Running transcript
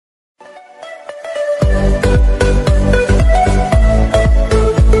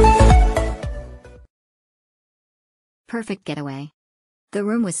Perfect getaway. The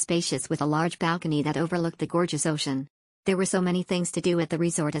room was spacious with a large balcony that overlooked the gorgeous ocean. There were so many things to do at the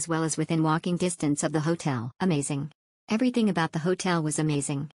resort as well as within walking distance of the hotel. Amazing. Everything about the hotel was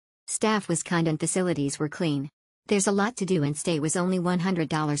amazing. Staff was kind and facilities were clean. There's a lot to do and stay was only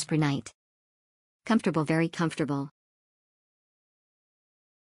 $100 per night. Comfortable, very comfortable.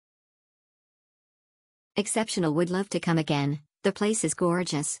 Exceptional, would love to come again. The place is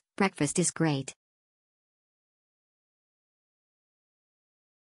gorgeous, breakfast is great.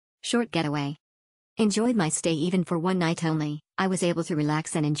 Short getaway. Enjoyed my stay even for one night only. I was able to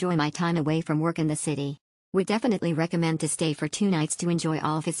relax and enjoy my time away from work in the city. Would definitely recommend to stay for 2 nights to enjoy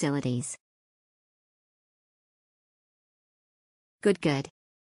all facilities. Good.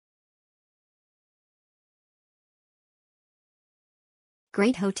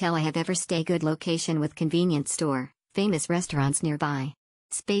 Great hotel I have ever stayed. Good location with convenient store, famous restaurants nearby.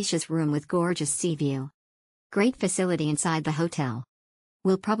 Spacious room with gorgeous sea view. Great facility inside the hotel.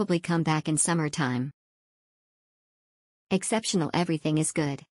 Will probably come back in summertime. Exceptional, everything is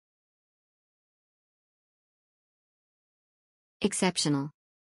good. Exceptional.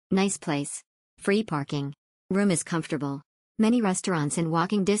 Nice place. Free parking. Room is comfortable. Many restaurants in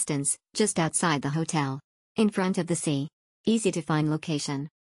walking distance, just outside the hotel. In front of the sea. Easy to find location.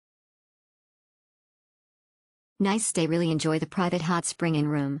 Nice stay, really enjoy the private hot spring in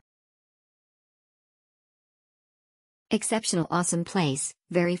room. Exceptional, awesome place,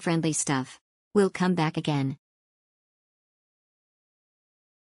 very friendly stuff. Will come back again.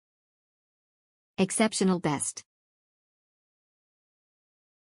 Exceptional, best.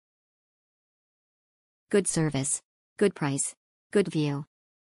 Good service. Good price. Good view.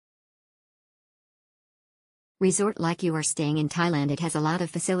 Resort like you are staying in Thailand. It has a lot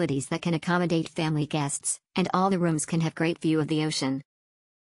of facilities that can accommodate family guests, and all the rooms can have great view of the ocean.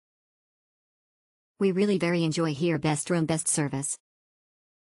 We really very enjoy here. Best room, best service.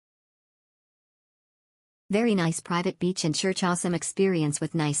 Very nice private beach and church. Awesome experience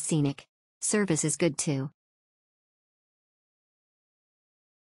with nice scenic. Service is good too.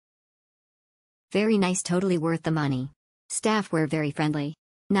 Very nice, totally worth the money. Staff were very friendly.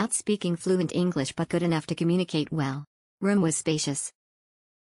 Not speaking fluent English but good enough to communicate well. Room was spacious.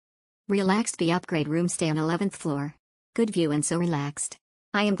 Relaxed. The upgrade room, stay on 11th floor. Good view and so relaxed.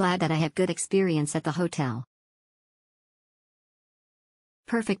 I am glad that I have good experience at the hotel.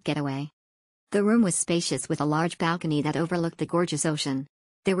 Perfect getaway. The room was spacious with a large balcony that overlooked the gorgeous ocean.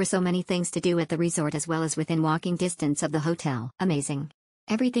 There were so many things to do at the resort as well as within walking distance of the hotel. Amazing.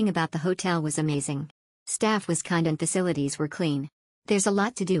 Everything about the hotel was amazing. Staff was kind and facilities were clean. There's a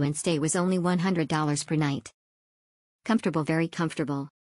lot to do and stay was only $100 per night. Comfortable, very comfortable.